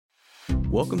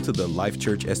Welcome to the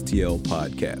LifeChurch STL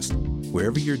podcast.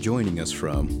 Wherever you're joining us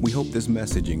from, we hope this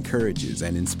message encourages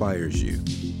and inspires you.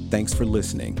 Thanks for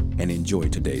listening and enjoy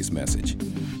today's message.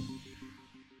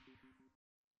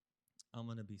 I'm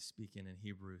going to be speaking in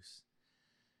Hebrews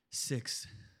 6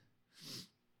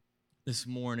 this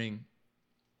morning.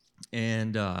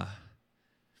 And,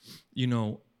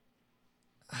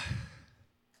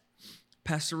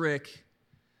 Pastor Rick,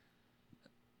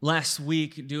 last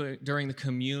week during the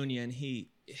communion, he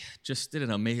just did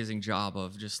an amazing job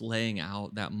of just laying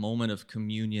out that moment of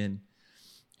communion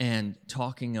and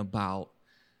talking about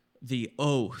the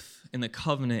oath and the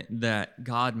covenant that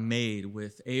God made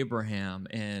with Abraham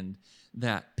and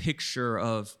that picture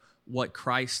of what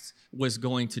Christ was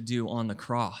going to do on the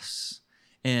cross.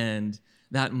 And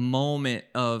that moment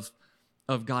of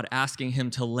God asking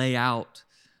him to lay out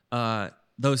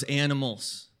those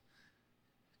animals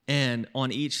and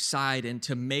on each side and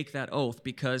to make that oath,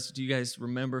 because do you guys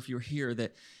remember, if you were here,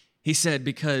 that he said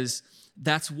because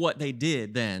that's what they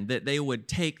did then, that they would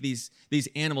take these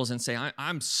animals and say,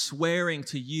 I'm swearing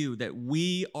to you that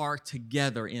we are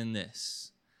together in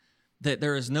this, that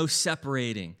there is no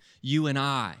separating you and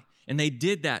I. And they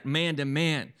did that man to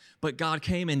man, but God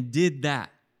came and did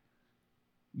that,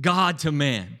 God to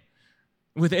man,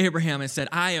 with Abraham and said,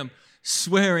 I am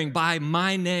swearing by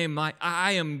my name,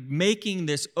 I am making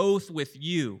this oath with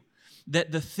you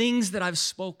that the things that I've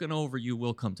spoken over you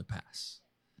will come to pass.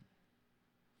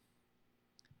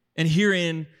 And here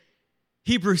in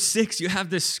Hebrews 6, you have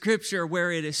this scripture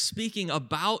where it is speaking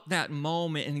about that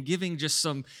moment and giving just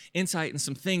some insight and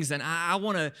some things. And I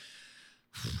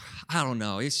don't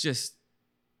know,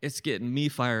 it's getting me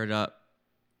fired up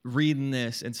reading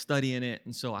this and studying it.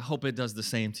 And so I hope it does the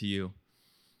same to you.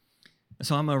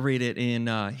 So I'm going to read it in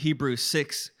Hebrews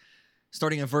 6,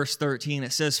 starting at verse 13.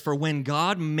 It says, "For when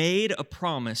God made a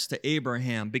promise to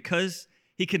Abraham, because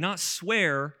he could not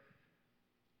swear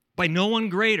by no one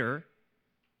greater,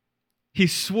 he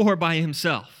swore by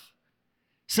himself,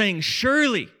 saying,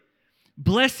 'Surely,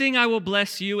 blessing I will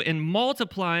bless you, and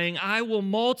multiplying I will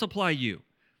multiply you.'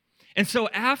 And so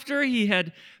after he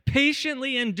had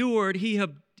patiently endured, he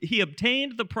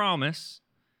obtained the promise.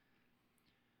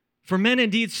 For men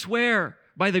indeed swear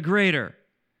by the greater,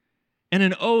 and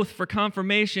an oath for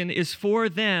confirmation is for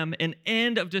them an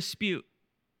end of dispute.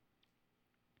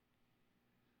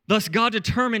 Thus God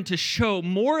determined to show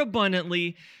more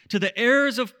abundantly to the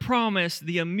heirs of promise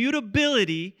the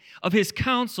immutability of his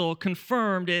counsel,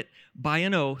 confirmed it by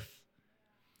an oath,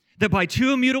 that by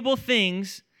two immutable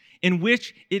things in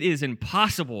which it is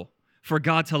impossible for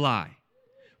God to lie,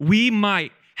 we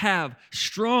might have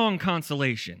strong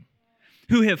consolation,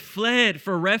 who have fled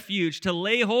for refuge to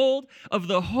lay hold of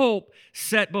the hope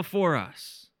set before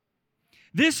us.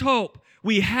 This hope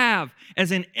we have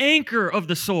as an anchor of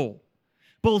the soul,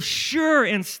 both sure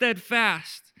and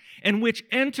steadfast, and which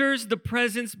enters the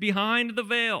presence behind the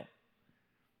veil,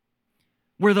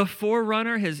 where the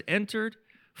forerunner has entered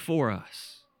for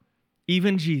us,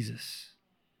 even Jesus,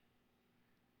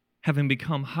 having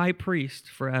become high priest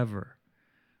forever,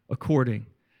 according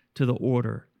to the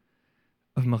order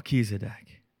of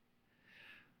Melchizedek."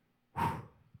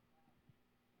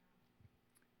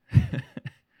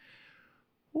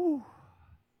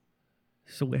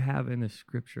 So we have in the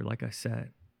scripture, like I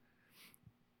said,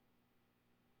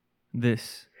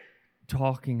 this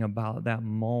talking about that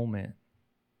moment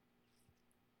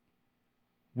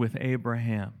with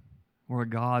Abraham where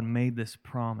God made this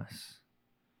promise.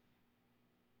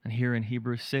 And here in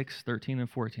Hebrews 6, 13 and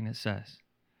 14 it says,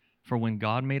 "For when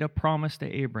God made a promise to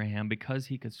Abraham, because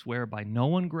he could swear by no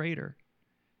one greater,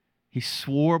 he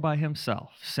swore by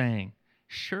himself, saying,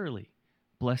 'Surely,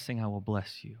 blessing I will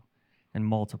bless you, and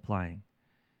multiplying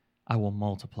I will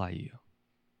multiply you.'"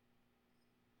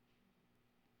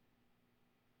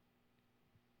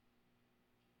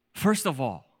 First of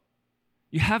all,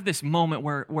 you have this moment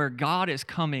where God is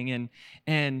coming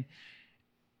and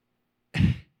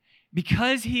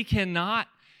because he cannot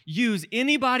use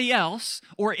anybody else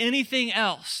or anything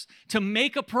else to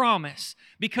make a promise,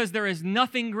 because there is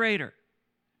nothing greater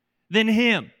than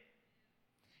him,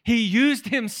 he used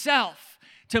himself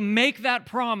to make that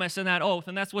promise and that oath.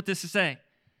 And that's what this is saying.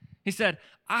 He said,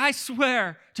 "I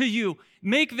swear to you,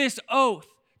 make this oath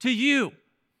to you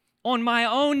on my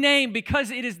own name,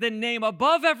 because it is the name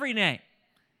above every name,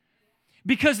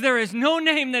 because there is no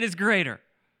name that is greater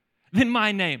than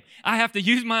my name. I have to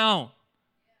use my own.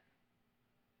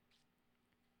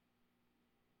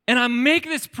 And I make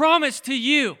this promise to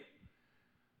you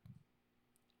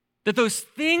that those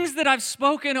things that I've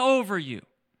spoken over you,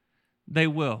 they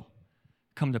will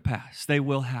come to pass. They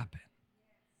will happen.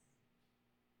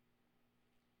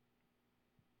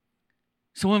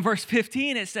 So in verse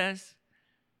 15 it says,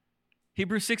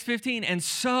 Hebrews 6:15, and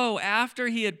so after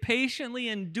he had patiently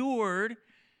endured,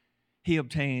 he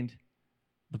obtained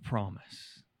the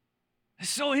promise. It's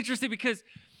so interesting because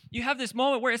you have this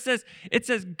moment where it says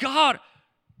God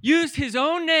used his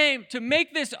own name to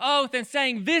make this oath and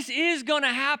saying, this is going to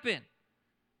happen.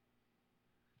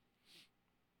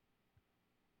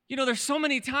 You know, there's so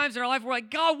many times in our life we're like,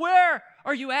 God, where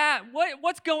are you at?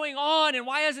 What's going on? And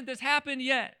why hasn't this happened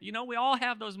yet? You know, we all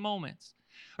have those moments.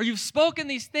 Or you've spoken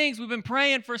these things we've been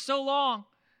praying for so long.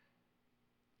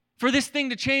 For this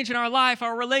thing to change in our life,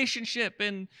 our relationship,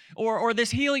 or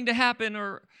this healing to happen,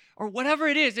 or whatever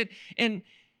it is. And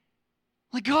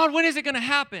like, God, when is it going to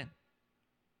happen?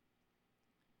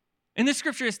 And this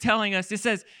scripture is telling us, it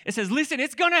says, listen,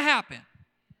 it's going to happen.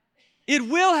 It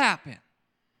will happen.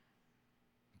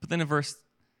 But then in verse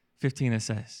 15 it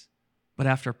says, but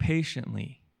after you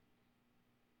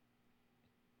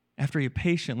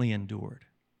patiently endured.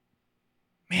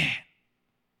 Man,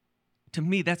 to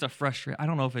me, that's I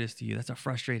don't know if it is to you, that's a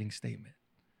frustrating statement.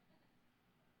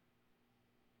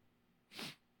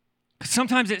 Because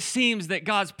sometimes it seems that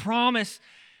God's promise,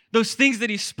 those things that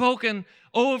he's spoken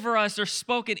over us or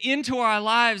spoken into our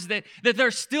lives, that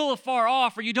they're still afar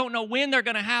off, or you don't know when they're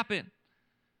going to happen.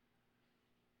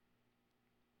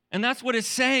 And that's what it's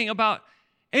saying about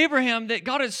Abraham, that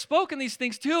God had spoken these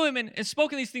things to him and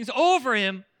spoken these things over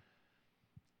him,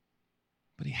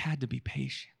 but he had to be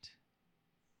patient.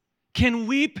 Can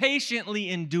we patiently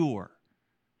endure?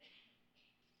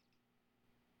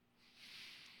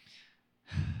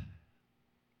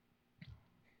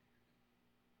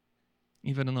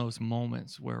 Even in those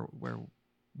moments where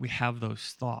we have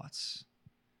those thoughts,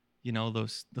 you know,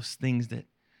 those things that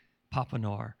pop into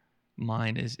our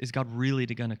mind, is God really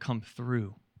going to come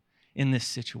through in this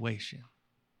situation?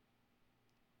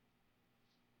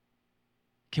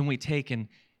 Can we take and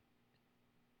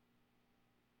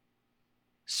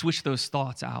switch those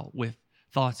thoughts out with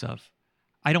thoughts of,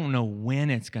 I don't know when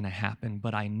it's going to happen,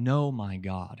 but I know my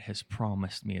God has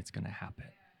promised me it's going to happen.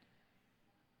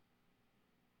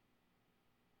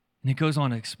 And it goes on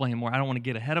to explain more. I don't want to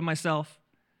get ahead of myself.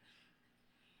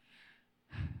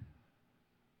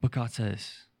 But God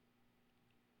says,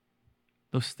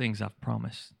 those things I've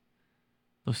promised,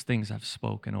 those things I've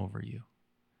spoken over you,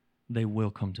 they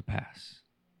will come to pass.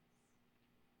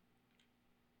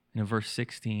 And in verse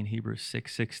 16, Hebrews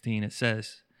 6:16, it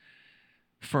says,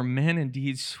 for men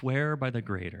indeed swear by the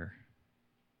greater,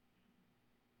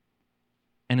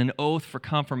 and an oath for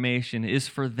confirmation is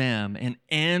for them an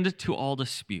end to all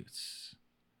disputes.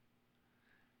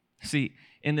 See,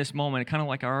 in this moment, kind of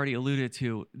like I already alluded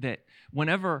to, that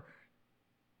whenever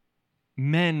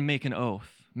men make an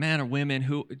oath, men or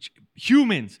women,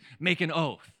 humans make an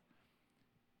oath,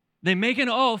 they make an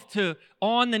oath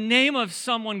on the name of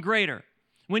someone greater.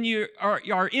 When you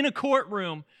are in a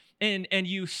courtroom and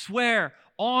you swear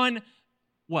on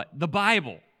what? The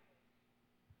Bible,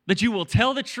 that you will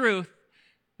tell the truth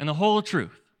and the whole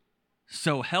truth.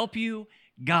 So help you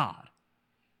God.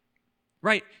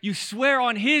 Right? You swear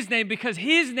on his name because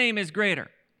his name is greater.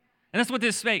 And that's what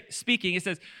this is speaking. It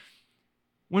says,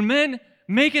 when men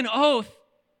make an oath,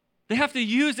 they have to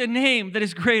use a name that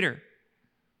is greater.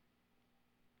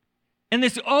 And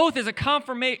this oath is a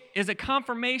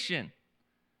confirmation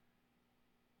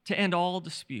to end all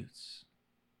disputes.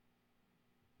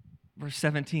 Verse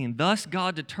 17, thus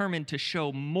God determined himself to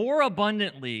show more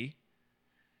abundantly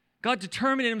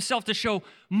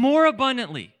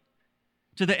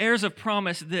to the heirs of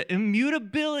promise the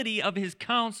immutability of his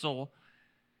counsel,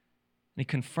 and he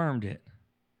confirmed it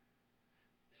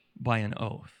by an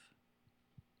oath.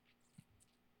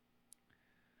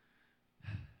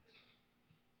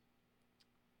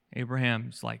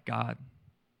 Abraham's like, God,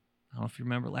 I don't know if you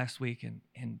remember last week,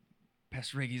 and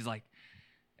Pastor Riggy's like,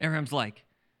 Abraham's like,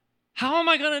 how am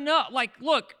I going to know? Like,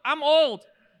 look, I'm old.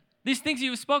 These things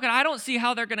you've spoken, I don't see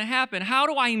how they're going to happen. How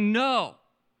do I know?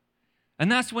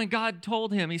 And that's when God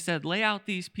told him, he said, lay out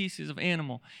these pieces of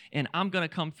animal, and I'm going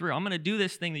to come through. I'm going to do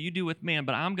this thing that you do with man,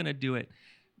 but I'm going to do it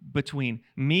between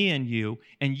me and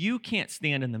you can't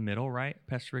stand in the middle, right?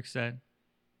 Pastor Rick said.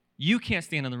 You can't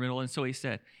stand in the middle. And so he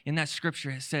said, in that scripture,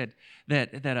 it said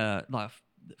that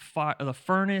the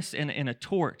furnace and a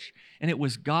torch, and it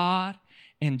was God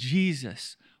and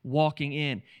Jesus walking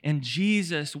in. And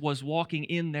Jesus was walking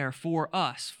in there for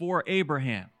us, for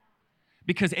Abraham,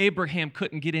 because Abraham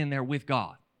couldn't get in there with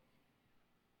God.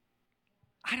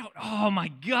 Oh my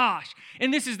gosh.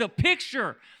 And this is the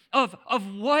picture of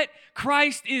what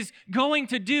Christ is going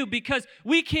to do, because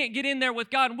we can't get in there with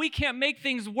God and we can't make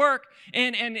things work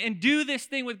and do this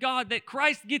thing with God, that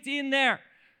Christ gets in there.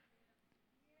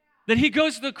 That he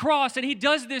goes to the cross and he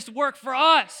does this work for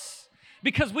us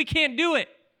because we can't do it.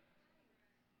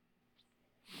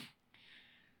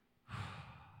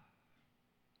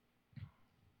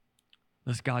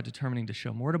 Thus God determining to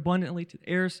show more abundantly to the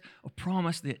heirs of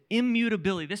promise the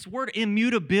immutability. This word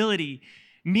immutability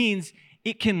means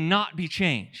it cannot be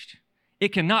changed. It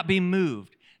cannot be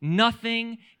moved.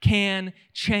 Nothing can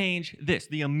change this.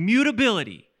 The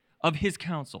immutability of his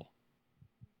counsel,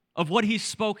 of what he's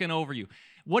spoken over you,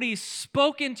 what he's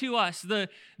spoken to us, the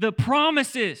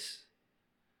promises,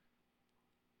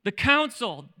 the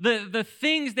counsel, the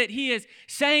things that he is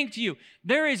saying to you.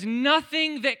 There is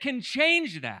nothing that can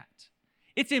change that.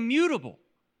 It's immutable.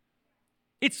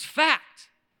 It's fact.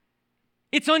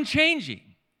 It's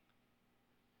unchanging.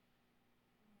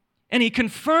 And he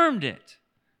confirmed it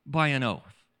by an oath.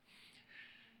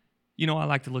 You know, I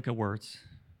like to look at words.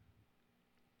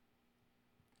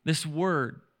 This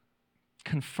word,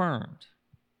 confirmed.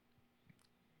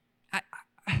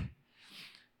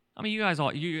 I mean, you guys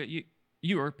all,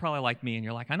 you are probably like me, and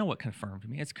you're like, I know what confirmed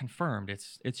means. It's confirmed.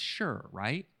 It's sure,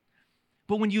 right?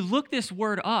 But when you look this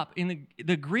word up, in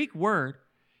the Greek word,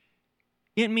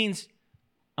 it means,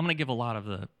 I'm going to give a lot of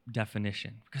the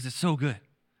definition because it's so good.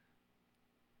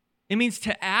 It means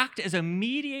to act as a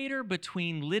mediator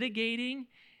between litigating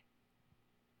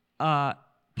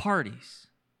parties,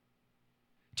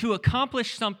 to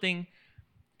accomplish something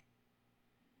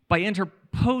by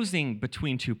interposing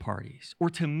between two parties, or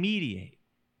to mediate,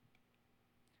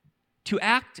 to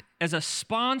act as a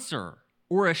sponsor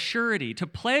or a surety, to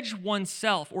pledge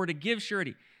oneself or to give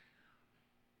surety.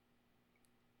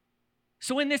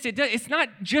 So in this, it's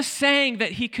not just saying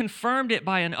that he confirmed it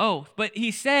by an oath, but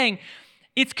he's saying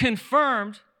it's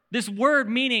confirmed, this word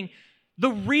meaning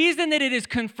the reason that it is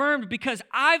confirmed because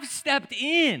I've stepped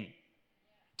in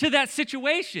to that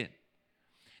situation.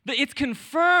 It's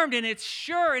confirmed and it's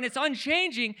sure and it's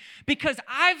unchanging because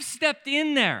I've stepped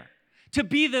in there to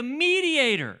be the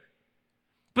mediator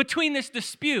between this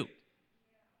dispute.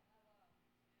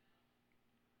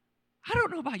 I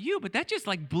don't know about you, but that just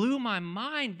like blew my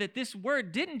mind that this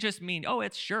word didn't just mean, oh,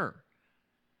 it's sure.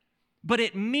 But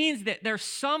it means that there's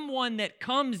someone that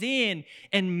comes in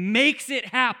and makes it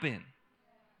happen.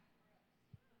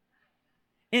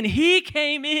 And he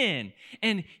came in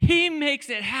and he makes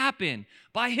it happen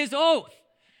by his oath,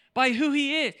 by who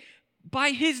he is, by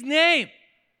his name.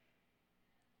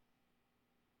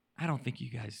 I don't think you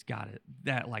guys got it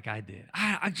that like I did.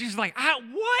 I just like,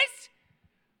 what?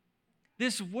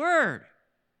 This word.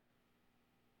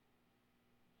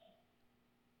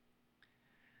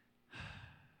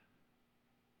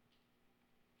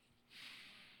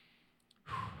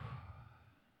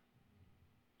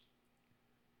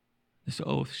 This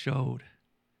oath showed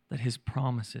that his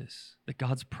promises, that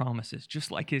God's promises, just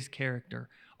like his character,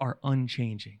 are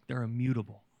unchanging. They're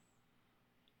immutable.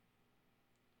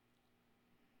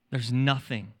 There's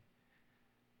nothing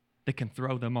that can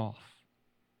throw them off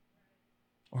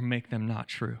or make them not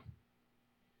true.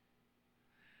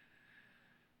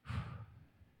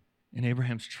 And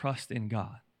Abraham's trust in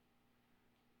God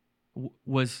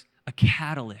was a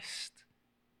catalyst.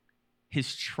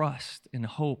 His trust and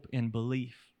hope and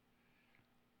belief.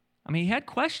 I mean, he had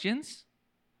questions.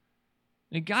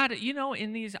 And God, you know,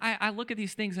 in these, I look at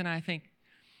these things and I think,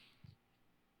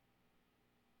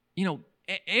 you know,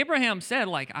 Abraham said,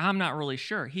 like, I'm not really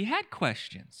sure. He had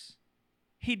questions.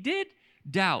 He did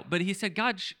doubt, but he said,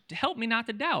 God, help me not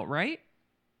to doubt, right?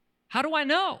 How do I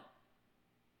know?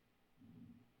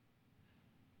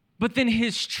 But then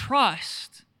his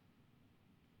trust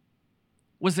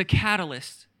was a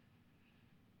catalyst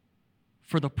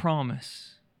for the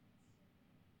promise,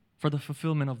 for the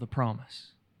fulfillment of the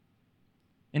promise.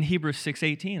 In Hebrews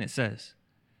 6:18 it says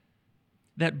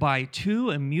that by two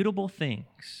immutable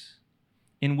things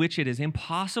in which it is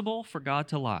impossible for God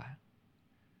to lie,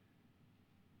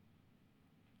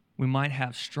 we might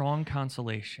have strong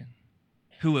consolation,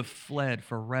 who have fled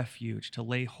for refuge to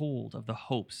lay hold of the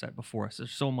hope set before us.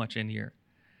 There's so much in here.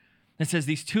 It says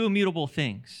these two immutable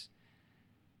things.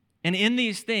 And in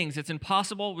these things, it's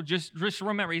impossible, just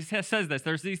remember, he says this,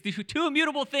 there's these two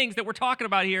immutable things that we're talking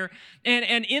about here.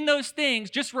 And in those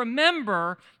things, just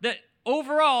remember that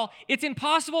overall, it's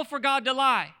impossible for God to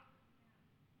lie.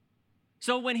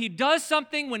 So when he does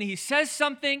something, when he says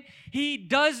something, he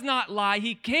does not lie.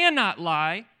 He cannot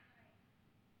lie.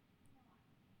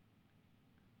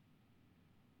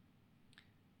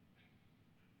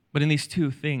 But in these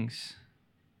two things,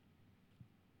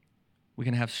 we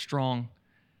can have strong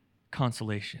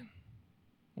consolation.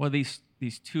 Well, these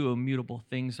two immutable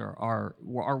things are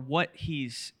what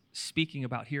he's speaking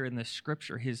about here in this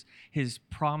scripture, his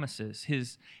promises,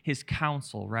 his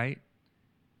counsel, right?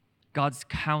 God's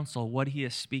counsel, what he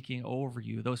is speaking over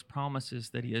you, those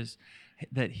promises that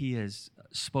he has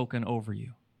spoken over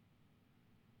you.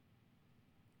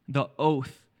 The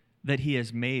oath that he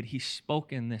has made, he's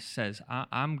spoken this, says,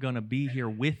 I'm going to be here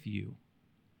with you.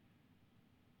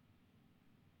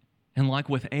 And like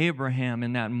with Abraham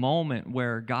in that moment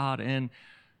where God and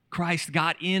Christ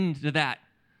got into that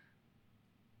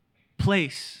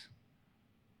place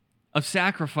of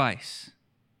sacrifice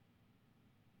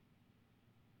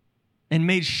and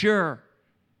made sure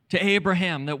to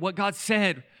Abraham that what God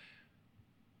said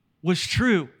was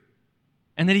true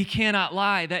and that he cannot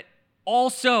lie, that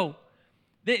also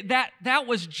that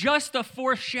was just a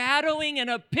foreshadowing and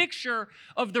a picture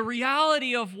of the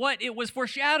reality of what it was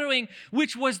foreshadowing,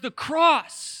 which was the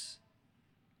cross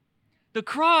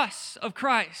of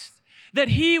Christ, that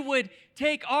he would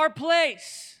take our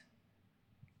place,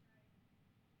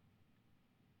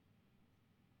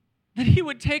 that he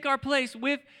would take our place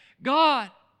with God,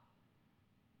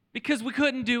 because we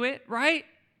couldn't do it, right?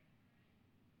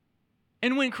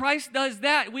 And when Christ does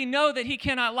that, we know that he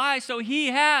cannot lie, so he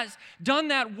has done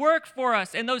that work for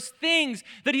us. And those things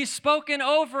that he's spoken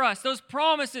over us, those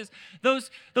promises,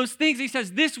 those things he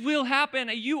says, this will happen.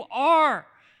 You are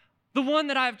the one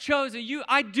that I've chosen.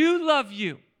 I do love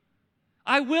you.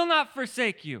 I will not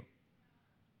forsake you.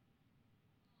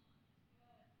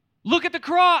 Look at the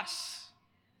cross,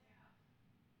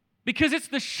 because it's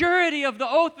the surety of the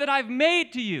oath that I've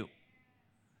made to you.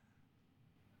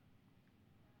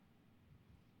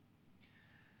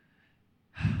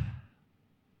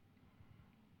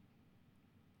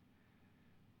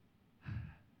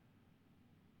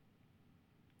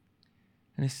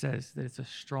 And it says that it's a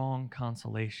strong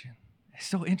consolation. It's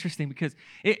so interesting because,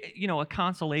 a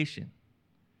consolation.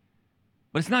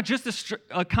 But it's not just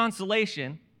a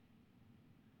consolation.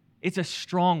 It's a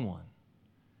strong one.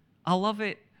 I love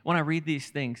it when I read these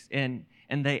things and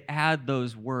they add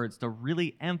those words to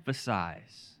really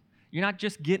emphasize. You're not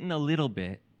just getting a little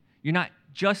bit. You're not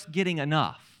just getting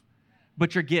enough,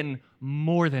 but you're getting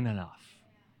more than enough.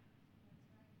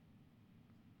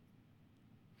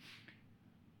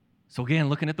 So again,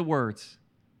 looking at the words,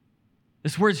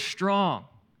 this word's strong.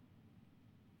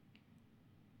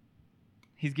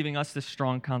 He's giving us this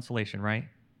strong consolation, right?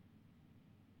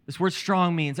 This word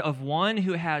strong means of one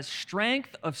who has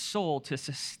strength of soul to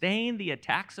sustain the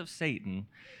attacks of Satan,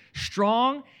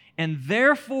 strong and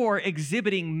therefore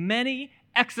exhibiting many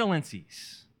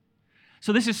excellencies.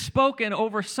 So this is spoken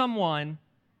over someone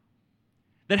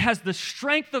that has the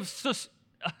strength of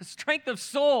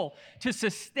soul to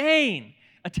sustain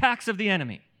attacks of the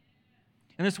enemy.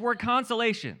 And this word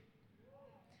consolation,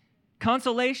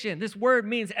 this word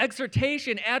means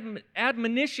exhortation,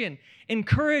 admonition,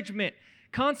 encouragement,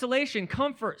 consolation,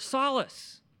 comfort,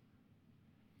 solace.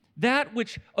 That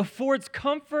which affords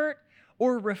comfort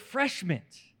or refreshment.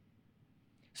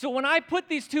 So when I put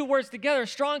these two words together,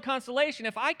 strong consolation,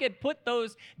 if I could put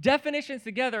those definitions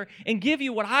together and give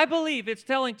you what I believe it's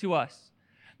telling to us,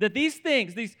 that these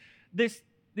things,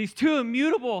 these two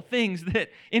immutable things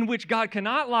in which God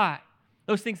cannot lie,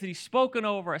 those things that he's spoken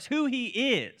over us, who he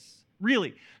is,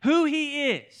 really, who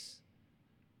he is,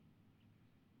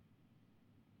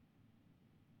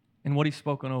 and what he's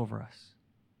spoken over us,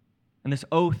 and this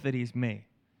oath that he's made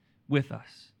with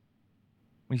us.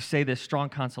 When you say this strong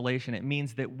consolation, it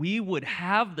means that we would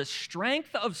have the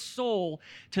strength of soul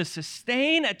to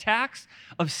sustain attacks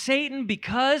of Satan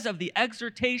because of the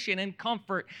exhortation and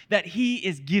comfort that he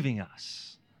is giving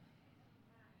us.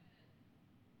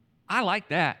 I like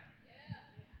that.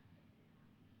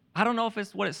 I don't know if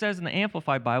it's what it says in the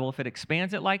Amplified Bible, if it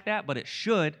expands it like that, but it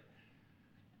should.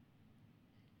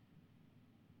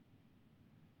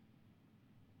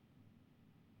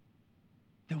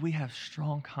 That we have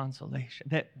strong consolation.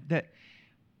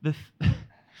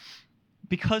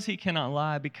 Because he cannot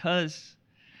lie, because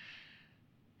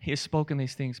he has spoken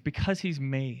these things, because he's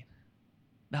made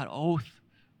that oath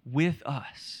with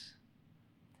us,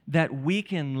 that we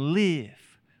can live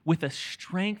with a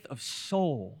strength of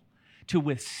soul to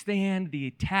withstand the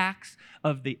attacks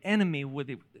of the enemy,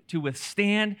 to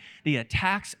withstand the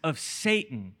attacks of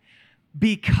Satan,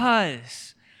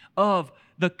 because of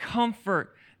the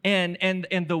comfort and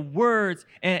the words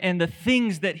and the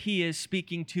things that he is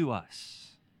speaking to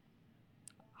us.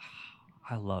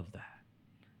 I love that.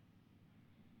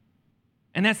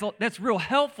 And that's real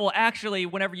helpful, actually,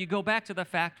 whenever you go back to the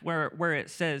fact where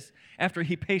it says, after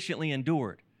he patiently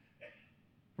endured.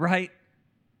 Right?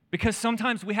 Because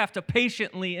sometimes we have to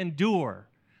patiently endure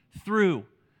through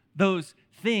those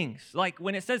things. Like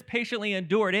when it says patiently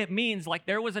endured, it means like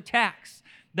there was attacks,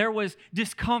 there was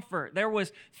discomfort, there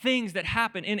was things that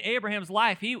happened in Abraham's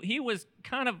life. He was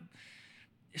kind of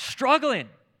struggling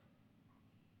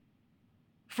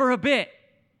for a bit.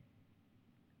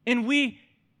 And we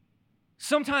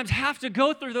sometimes have to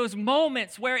go through those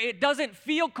moments where it doesn't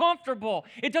feel comfortable.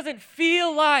 It doesn't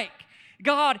feel like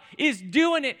God is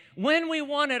doing it when we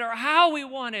want it or how we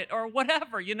want it or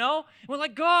whatever, you know? We're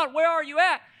like, God, where are you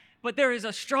at? But there is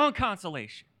a strong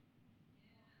consolation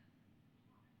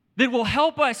that will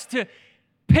help us to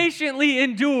patiently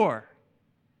endure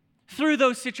through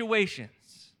those situations.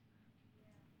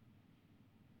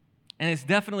 And it's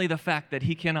definitely the fact that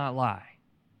He cannot lie.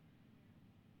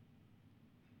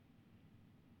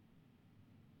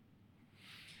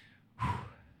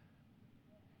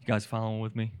 You guys following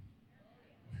with me?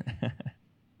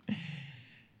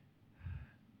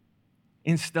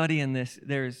 In studying this,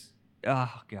 there's,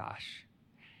 oh gosh.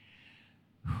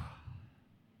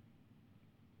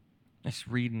 Just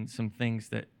reading some things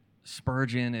that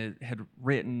Spurgeon had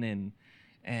written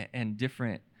and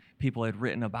different people had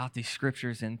written about these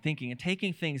scriptures and thinking and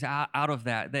taking things out of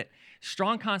that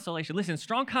strong consolation. Listen,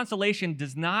 strong consolation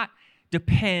does not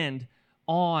depend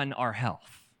on our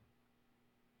health.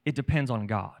 It depends on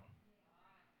God.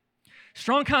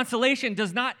 Strong consolation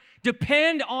does not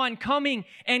depend on coming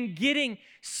and getting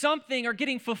something or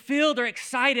getting fulfilled or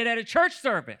excited at a church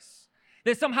service.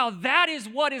 That somehow that is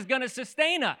what is going to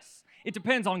sustain us. It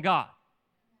depends on God.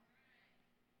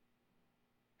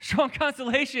 Strong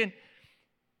consolation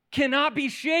cannot be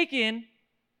shaken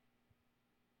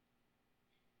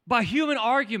by human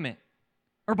argument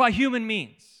or by human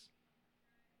means.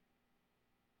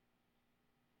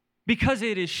 Because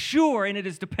it is sure and it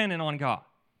is dependent on God.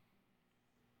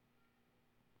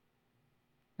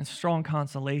 And strong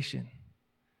consolation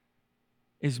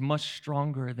is much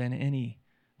stronger than any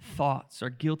thoughts or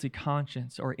guilty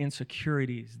conscience or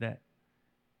insecurities that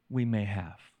we may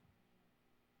have.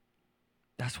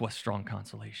 That's what strong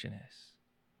consolation is.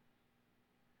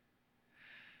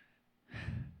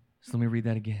 So let me read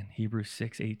that again. Hebrews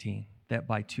 6:18. That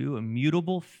by two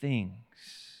immutable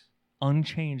things,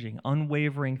 unchanging,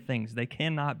 unwavering things, they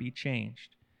cannot be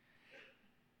changed,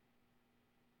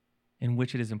 in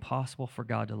which it is impossible for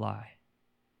God to lie.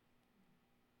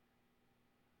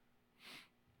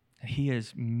 He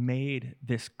has made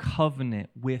this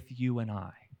covenant with you and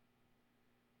I.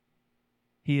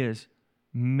 He has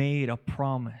made a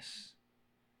promise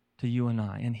to you and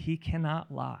I, and He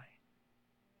cannot lie.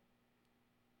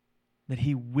 That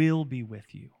He will be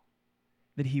with you,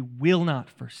 that He will not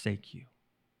forsake you,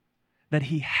 that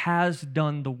He has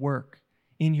done the work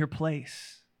in your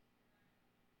place,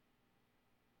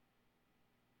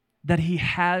 that He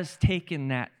has taken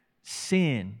that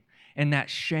sin and that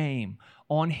shame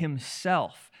on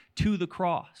Himself to the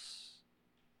cross.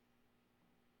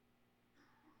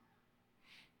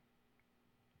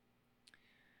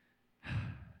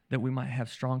 That we might have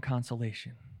strong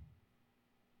consolation.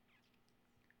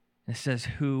 It says,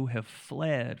 who have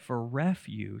fled for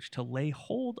refuge to lay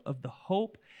hold of the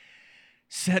hope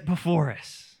set before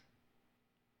us.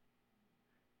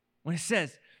 When it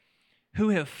says, who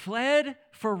have fled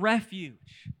for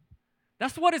refuge,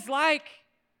 that's what it's like.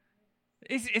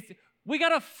 We got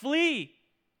to flee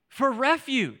for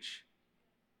refuge.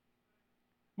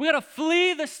 We got to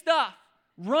flee the stuff,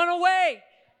 run away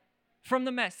from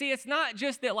the mess. See, it's not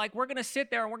just that like we're going to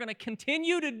sit there and we're going to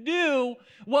continue to do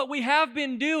what we have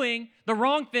been doing, the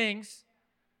wrong things.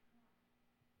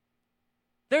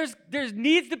 There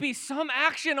needs to be some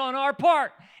action on our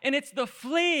part, and it's the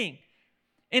fleeing.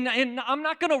 And I'm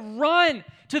not going to run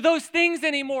to those things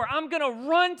anymore. I'm going to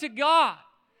run to God,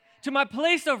 to my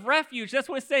place of refuge. That's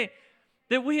what it's saying,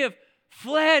 that we have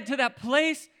fled to that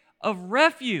place of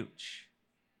refuge.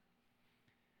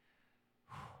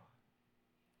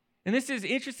 And this is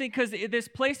interesting because this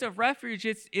place of refuge,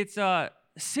 it's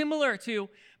similar to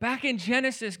back in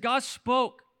Genesis, God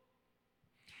spoke.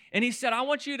 And He said, I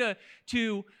want you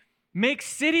to make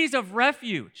cities of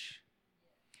refuge.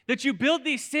 That you build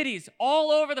these cities all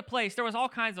over the place. There was all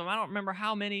kinds of them. I don't remember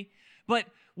how many. But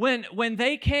when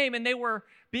they came and they were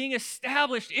being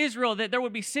established, Israel, that there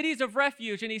would be cities of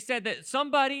refuge. And He said that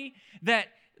somebody that,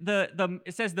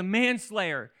 it says the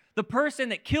manslayer, the person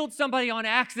that killed somebody on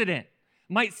accident,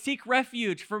 might seek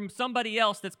refuge from somebody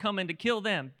else that's coming to kill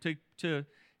them, to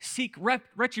seek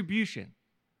retribution.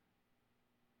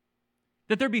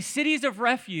 That there be cities of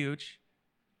refuge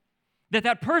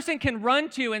that person can run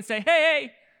to and say,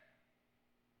 hey,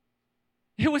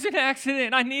 it was an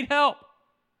accident. I need help.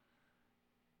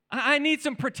 I need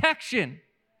some protection.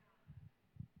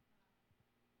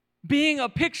 being a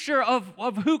picture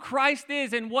of who Christ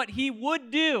is and what he would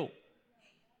do.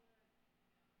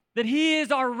 That he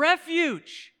is our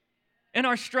refuge and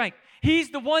our strength.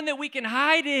 He's the one that we can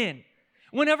hide in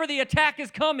whenever the attack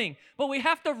is coming. But we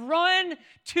have to run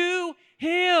to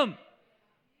him.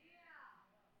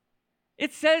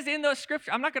 It says in the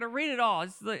scripture, I'm not going to read it all.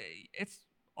 It's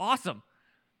awesome.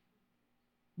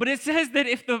 But it says that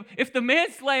if the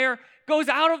manslayer goes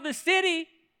out of the city,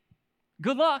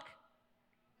 good luck.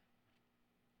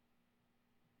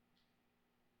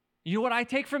 You know what I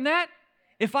take from that?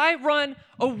 If I run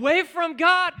away from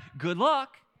God, good luck.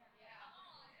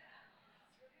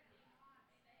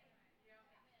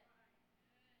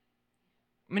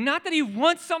 I mean, not that he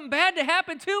wants something bad to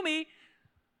happen to me,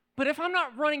 but if I'm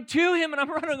not running to him and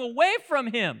I'm running away from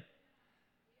him,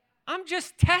 I'm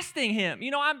just testing him.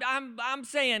 You know, I'm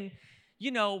saying,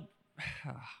 you know,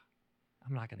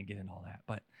 I'm not going to get into all that,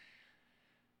 but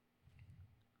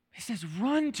he says,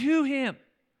 run to him,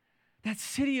 that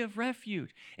city of refuge.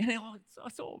 And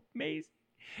it's so amazing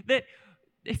that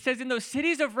it says in those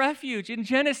cities of refuge in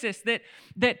Genesis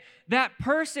that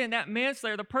person, that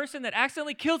manslayer, the person that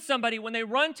accidentally killed somebody, when they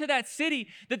run to that city,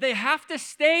 that they have to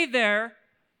stay there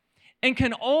and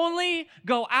can only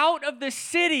go out of the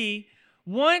city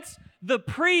once the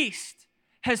priest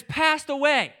has passed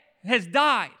away, has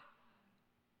died.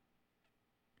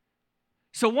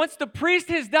 So once the priest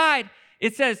has died,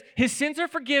 it says his sins are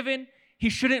forgiven. He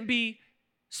shouldn't be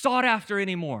sought after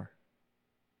anymore.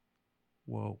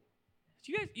 Whoa.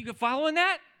 You can follow in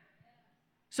that?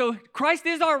 So Christ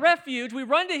is our refuge. We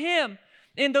run to him.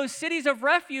 In those cities of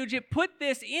refuge, it put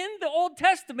this in the Old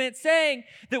Testament saying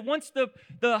that once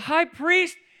the high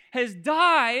priest has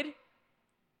died,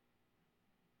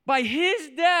 by his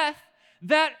death,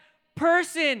 that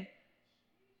person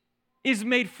is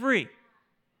made free.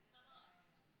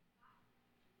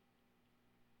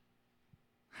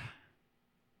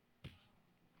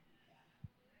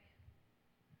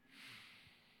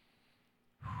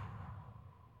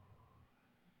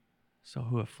 So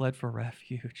who have fled for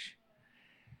refuge,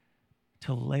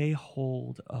 to lay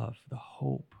hold of the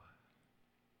hope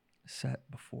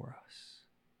set before us.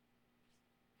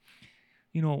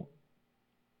 You know,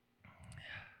 it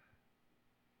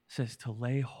says to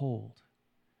lay hold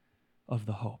of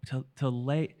the hope,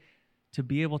 to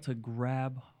be able to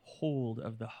grab hold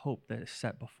of the hope that is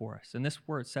set before us. And this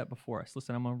word set before us,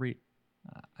 listen, I'm going to read.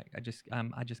 I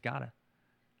just gotta.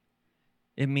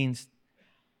 It means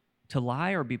to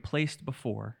lie or be placed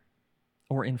before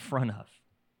or in front of.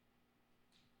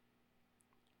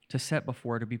 To set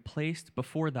before, to be placed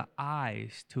before the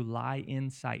eyes, to lie in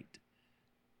sight.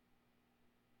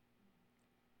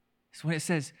 So when it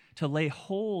says to lay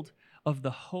hold of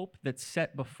the hope that's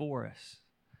set before us,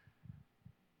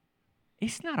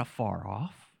 it's not afar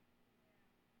off.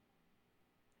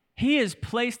 He is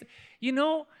placed, you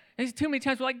know, there's too many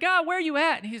times we're like, God, where are you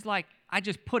at? And he's like, I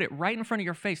just put it right in front of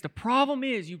your face. The problem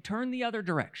is you turn the other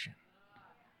direction.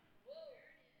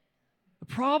 The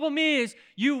problem is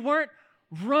you weren't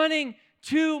running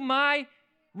to my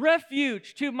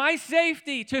refuge, to my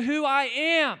safety, to who I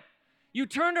am. You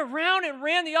turned around and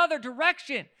ran the other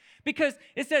direction because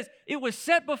it says it was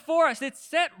set before us. It's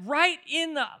set right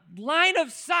in the line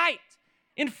of sight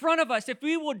in front of us. If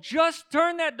we will just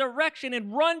turn that direction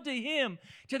and run to him,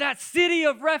 to that city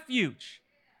of refuge.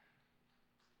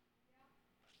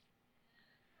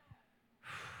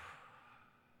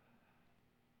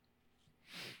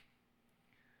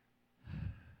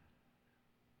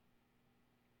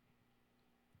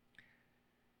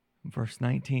 Verse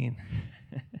 19.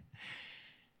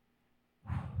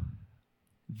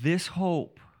 This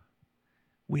hope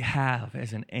we have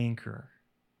as an anchor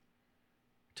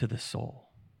to the soul,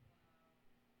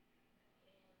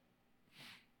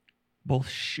 both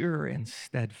sure and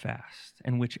steadfast,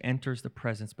 and which enters the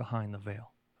presence behind the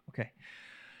veil. Okay.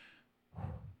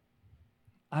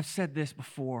 I've said this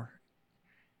before,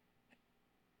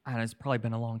 and it's probably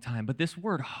been a long time, but this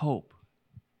word hope,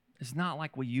 it's not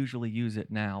like we usually use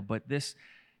it now, but this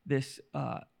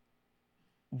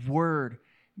word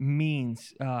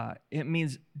means it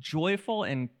means joyful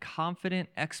and confident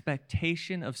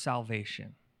expectation of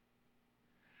salvation.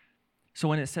 So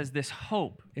when it says this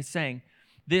hope, it's saying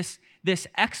this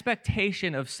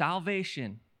expectation of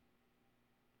salvation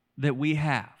that we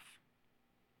have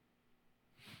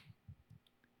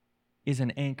is an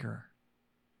anchor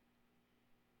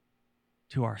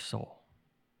to our soul.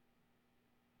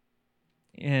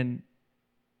 And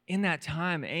in that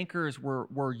time, anchors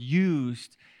were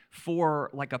used for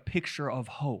like a picture of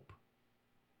hope.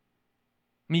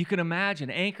 I mean, you can imagine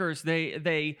anchors,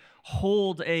 they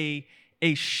hold a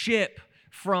ship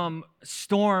from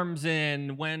storms,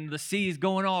 and when the sea's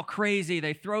going all crazy,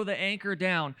 they throw the anchor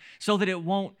down so that it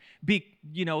won't be,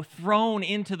 thrown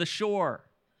into the shore.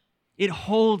 It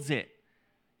holds it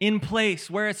in place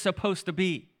where it's supposed to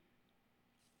be.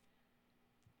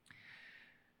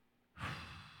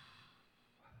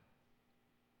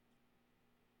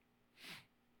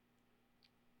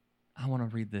 I want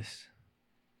to read this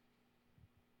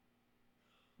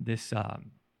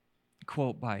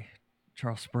quote by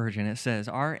Charles Spurgeon. It says,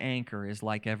 "Our anchor is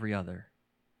like every other.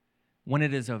 When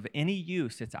it is of any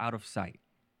use, it's out of sight.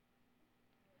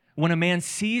 When a man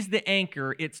sees the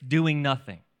anchor, it's doing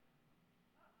nothing."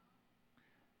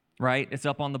 Right? It's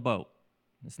up on the boat.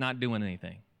 It's not doing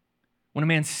anything. When a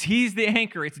man sees the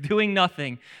anchor, it's doing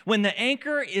nothing. When the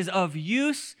anchor is of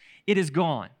use, it is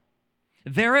gone.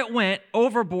 There it went,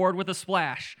 overboard with a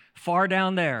splash. Far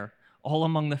down there, all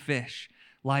among the fish,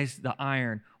 lies the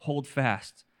iron, hold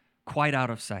fast, quite out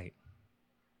of sight.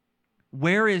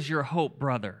 Where is your hope,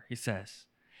 brother? He says.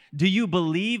 Do you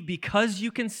believe because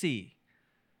you can see?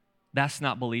 That's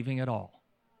not believing at all.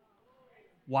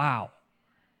 Wow.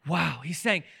 Wow. He's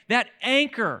saying that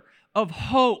anchor of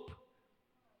hope.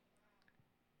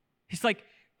 He's like,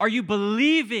 are you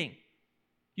believing?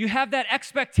 You have that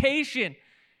expectation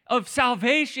of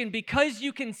salvation because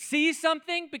you can see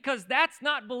something? Because that's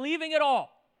not believing at all.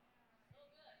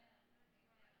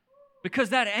 Because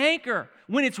that anchor,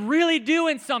 when it's really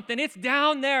doing something, it's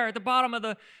down there at the bottom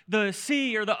of the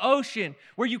sea or the ocean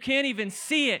where you can't even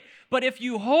see it. But if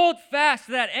you hold fast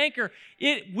to that anchor,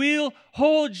 it will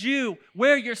hold you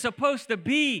where you're supposed to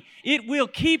be. It will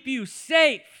keep you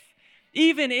safe.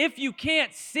 Even if you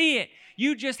can't see it,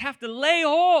 you just have to lay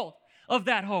hold of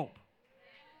that hope.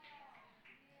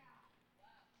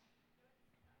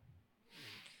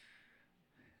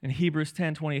 In Hebrews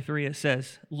 10:23, it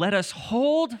says, let us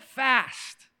hold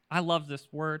fast. I love this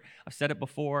word. I've said it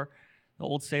before. The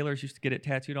old sailors used to get it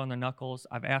tattooed on their knuckles.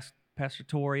 I've asked Pastor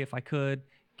Tori if I could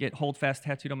get hold fast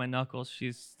tattooed on my knuckles.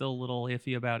 She's still a little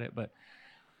iffy about it, but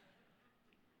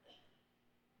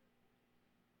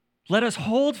let us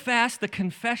hold fast the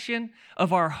confession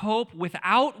of our hope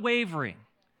without wavering,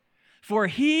 for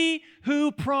he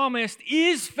who promised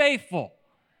is faithful.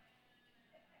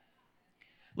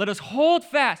 Let us hold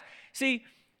fast. See,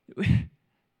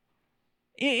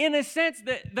 in a sense,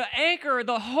 the anchor,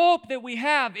 the hope that we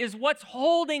have is what's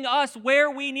holding us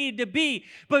where we need to be.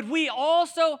 But we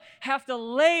also have to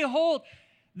lay hold.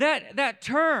 That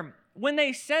term, when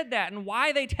they said that and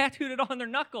why they tattooed it on their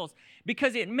knuckles,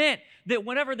 because it meant that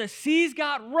whenever the seas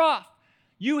got rough,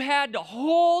 you had to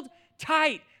hold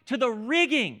tight to the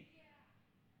rigging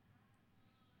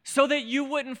so that you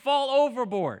wouldn't fall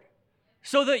overboard,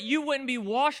 so that you wouldn't be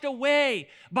washed away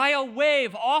by a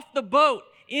wave off the boat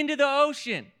into the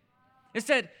ocean. They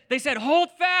said, hold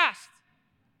fast.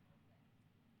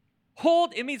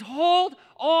 It means hold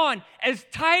on as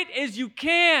tight as you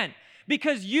can,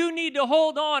 because you need to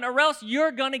hold on or else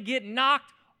you're going to get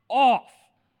knocked off.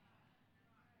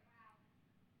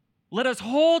 Let us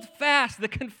hold fast the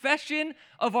confession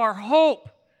of our hope,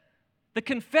 the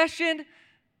confession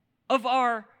of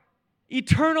our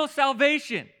eternal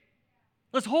salvation.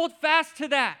 Let's hold fast to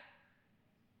that,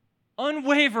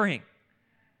 unwavering.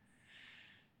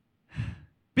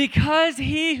 Because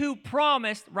he who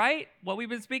promised, right? What we've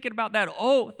been speaking about, that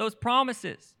oath, those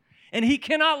promises. And he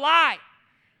cannot lie.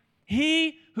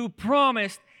 He who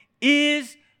promised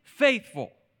is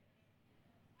faithful.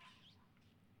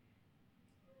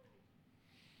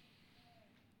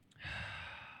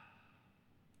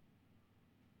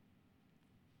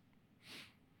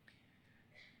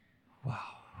 Wow.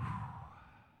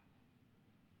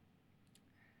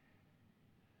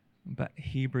 But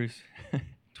Hebrews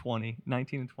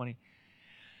 19 and 20.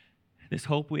 This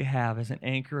hope we have is an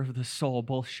anchor of the soul,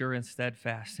 both sure and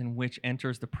steadfast, in which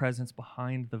enters the presence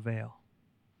behind the veil.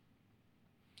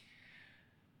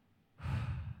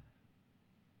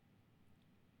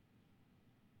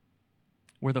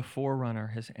 Where the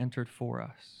forerunner has entered for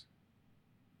us,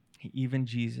 even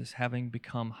Jesus, having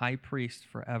become high priest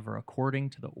forever,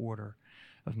 according to the order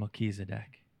of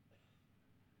Melchizedek.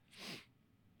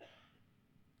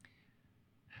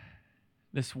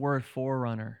 This word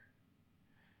forerunner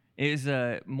is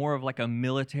more of like a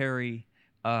military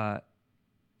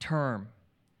term.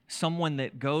 Someone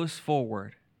that goes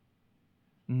forward,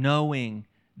 knowing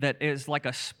that is like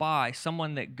a spy.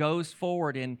 Someone that goes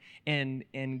forward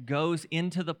and goes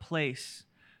into the place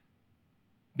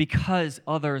because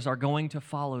others are going to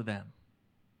follow them.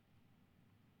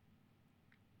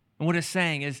 And what it's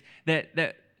saying is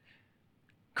that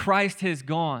Christ has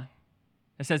gone.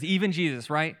 It says even Jesus,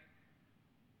 right?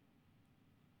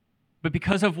 But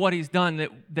because of what he's done,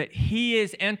 that he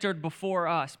is entered before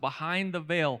us, behind the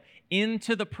veil,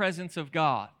 into the presence of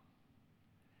God,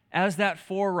 as that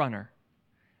forerunner,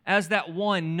 as that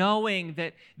one, knowing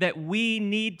that we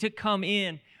need to come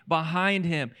in behind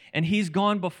him. And he's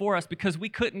gone before us because we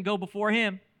couldn't go before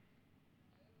him.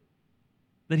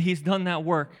 That he's done that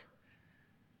work.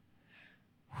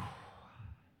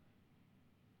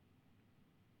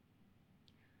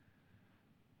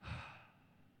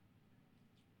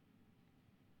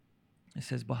 It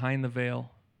says, behind the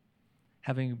veil,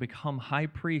 having become high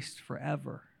priest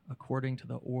forever, according to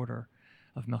the order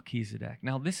of Melchizedek.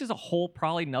 Now, this is a whole,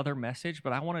 probably another message,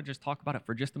 but I want to just talk about it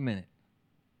for just a minute.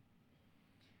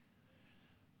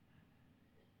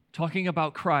 Talking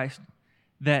about Christ,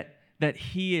 that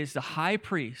he is the high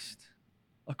priest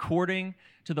according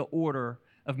to the order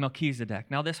of Melchizedek.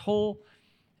 Now, this whole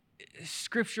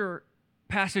scripture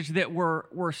passage that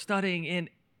we're studying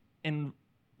and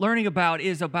learning about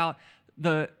is about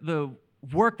the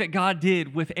work that God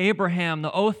did with Abraham,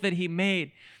 the oath that he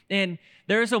made. And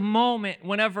there's a moment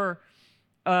whenever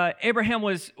Abraham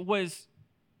was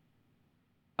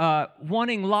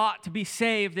wanting Lot to be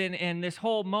saved, and this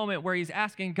whole moment where he's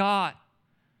asking God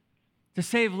to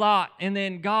save Lot, and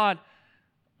then God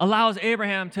allows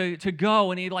Abraham to go,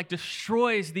 and he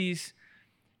destroys these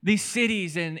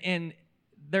cities, and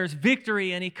there's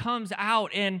victory, and he comes out,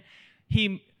 and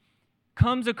he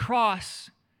comes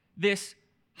across this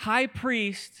high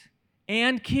priest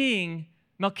and king,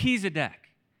 Melchizedek.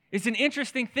 It's an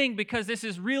interesting thing because this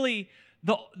is really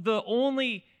the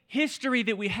only history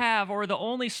that we have, or the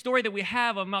only story that we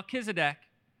have of Melchizedek.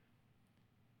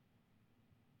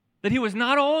 That he was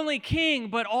not only king,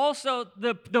 but also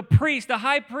the priest, the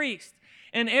high priest.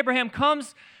 And Abraham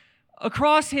comes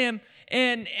across him,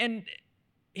 and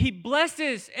he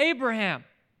blesses Abraham.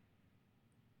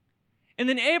 And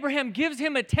then Abraham gives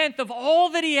him a tenth of all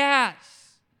that he has.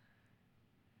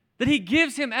 That he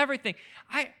gives him everything.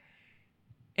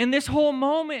 And this whole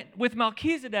moment with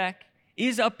Melchizedek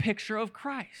is a picture of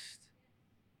Christ.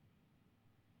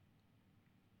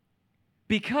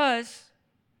 Because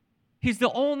he's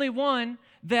the only one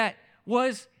that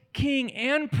was king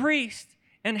and priest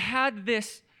and had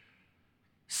this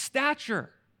stature.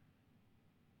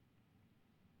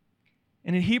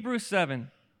 And in Hebrews 7,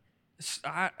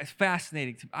 it's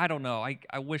fascinating. I don't know.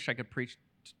 I wish I could preach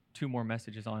 2 more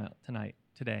messages on it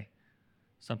today,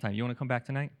 sometime. You want to come back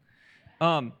tonight?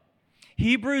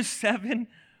 Hebrews 7,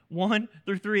 1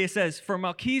 through 3, it says, for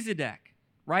Melchizedek,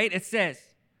 right? It says,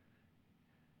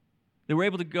 they were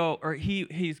able to go, or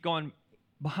he's gone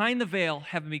behind the veil,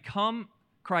 having become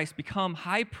Christ, become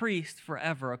high priest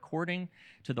forever, according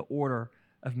to the order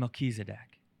of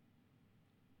Melchizedek.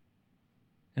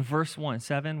 In verse 1,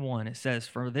 7:1, it says,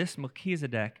 for this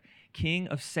Melchizedek, king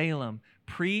of Salem,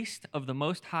 priest of the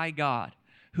Most High God,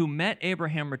 who met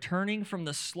Abraham returning from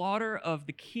the slaughter of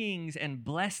the kings and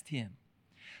blessed him,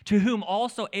 to whom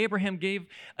also Abraham gave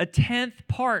a tenth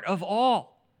part of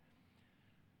all.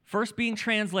 First being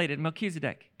translated,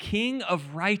 Melchizedek, king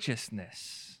of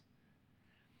righteousness.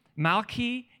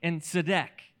 Malchi and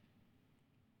Zedek,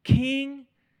 king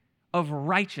of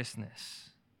righteousness.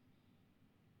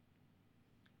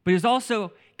 But he was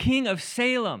also king of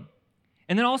Salem.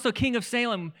 And then also king of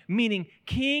Salem, meaning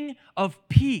king of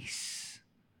peace.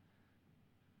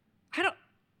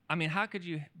 How could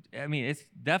you, it's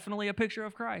definitely a picture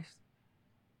of Christ.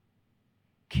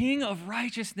 King of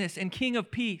righteousness and king of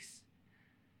peace.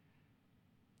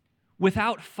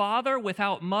 Without father,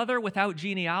 without mother, without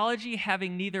genealogy,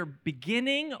 having neither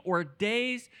beginning of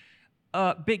days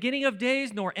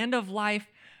nor end of life,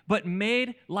 but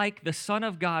made like the Son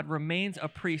of God, remains a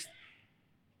priest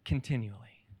continually.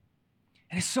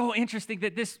 And it's so interesting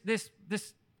that this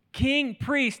king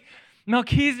priest,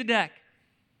 Melchizedek,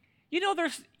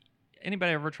 there's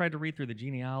anybody ever tried to read through the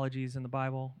genealogies in the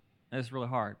Bible? It's really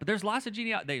hard. But there's lots of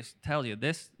genealogies. They tell you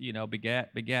this,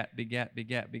 begat, begat, begat,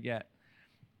 begat, begat.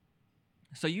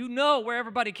 So you know where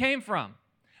everybody came from.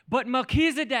 But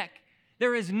Melchizedek,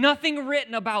 there is nothing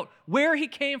written about where he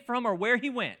came from or where he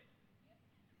went.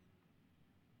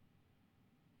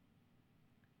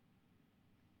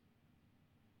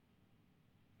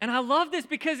 And I love this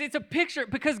because it's a picture,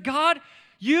 because God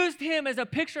used him as a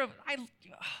picture of,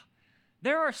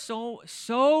 there are so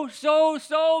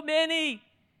many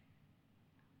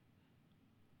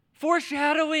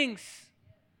foreshadowings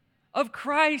of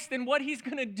Christ and what he's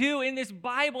going to do in this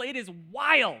Bible. It is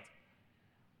wild.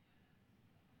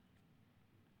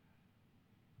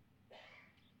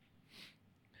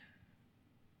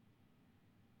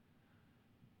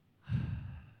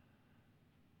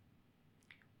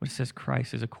 But it says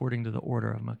Christ is according to the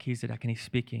order of Melchizedek, and he's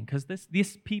speaking. Because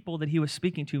these people that he was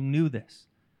speaking to knew this.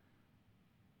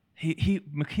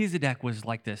 Melchizedek was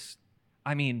like this.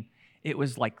 I mean, it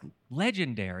was like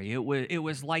legendary. It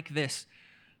was like this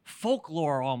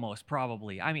folklore almost,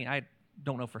 probably. I mean, I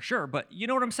don't know for sure, but you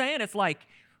know what I'm saying? It's like,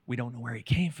 we don't know where he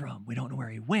came from. We don't know where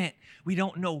he went. We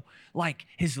don't know, like,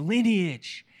 his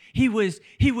lineage. He was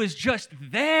just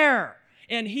there,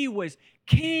 and he was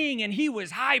king, and he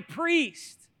was high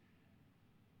priest.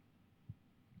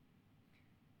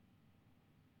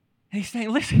 And he's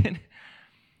saying, listen,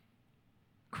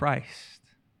 Christ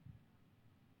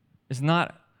is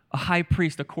not a high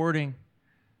priest according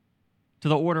to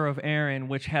the order of Aaron,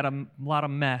 which had a lot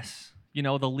of mess. You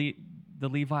know, the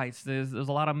Levites, there's a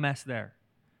lot of mess there.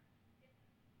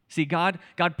 See, God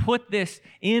put this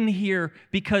in here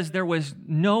because there was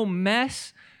no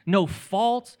mess, no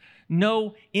fault,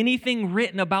 no anything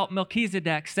written about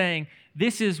Melchizedek saying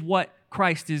this is what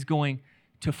Christ is going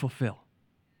to fulfill.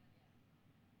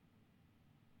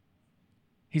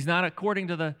 He's not according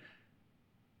to the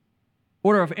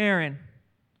order of Aaron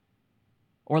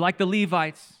or like the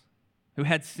Levites who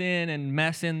had sin and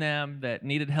mess in them that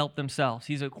needed help themselves.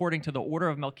 He's according to the order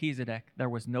of Melchizedek. There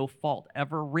was no fault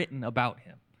ever written about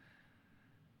him.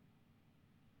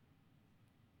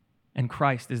 And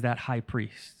Christ is that high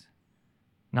priest.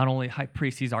 Not only high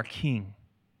priest, he's our king.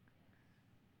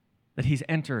 That he's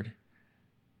entered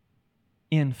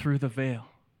in through the veil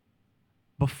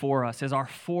before us as our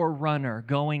forerunner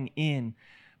going in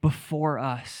before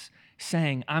us,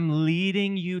 saying, I'm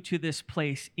leading you to this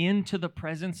place into the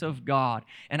presence of God,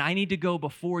 and I need to go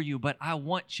before you, but I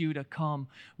want you to come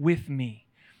with me.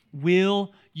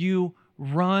 Will you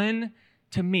run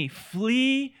to me?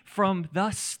 Flee from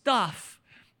the stuff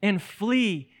and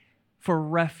flee for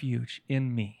refuge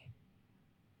in me.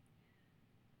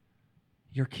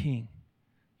 Your king,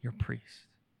 your priest.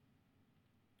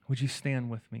 Would you stand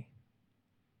with me?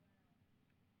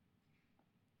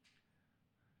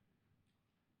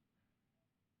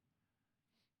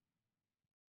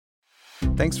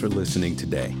 Thanks for listening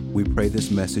today. We pray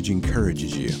this message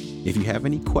encourages you. If you have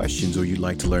any questions or you'd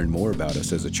like to learn more about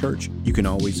us as a church, you can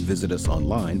always visit us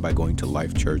online by going to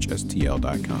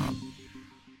lifechurchstl.com.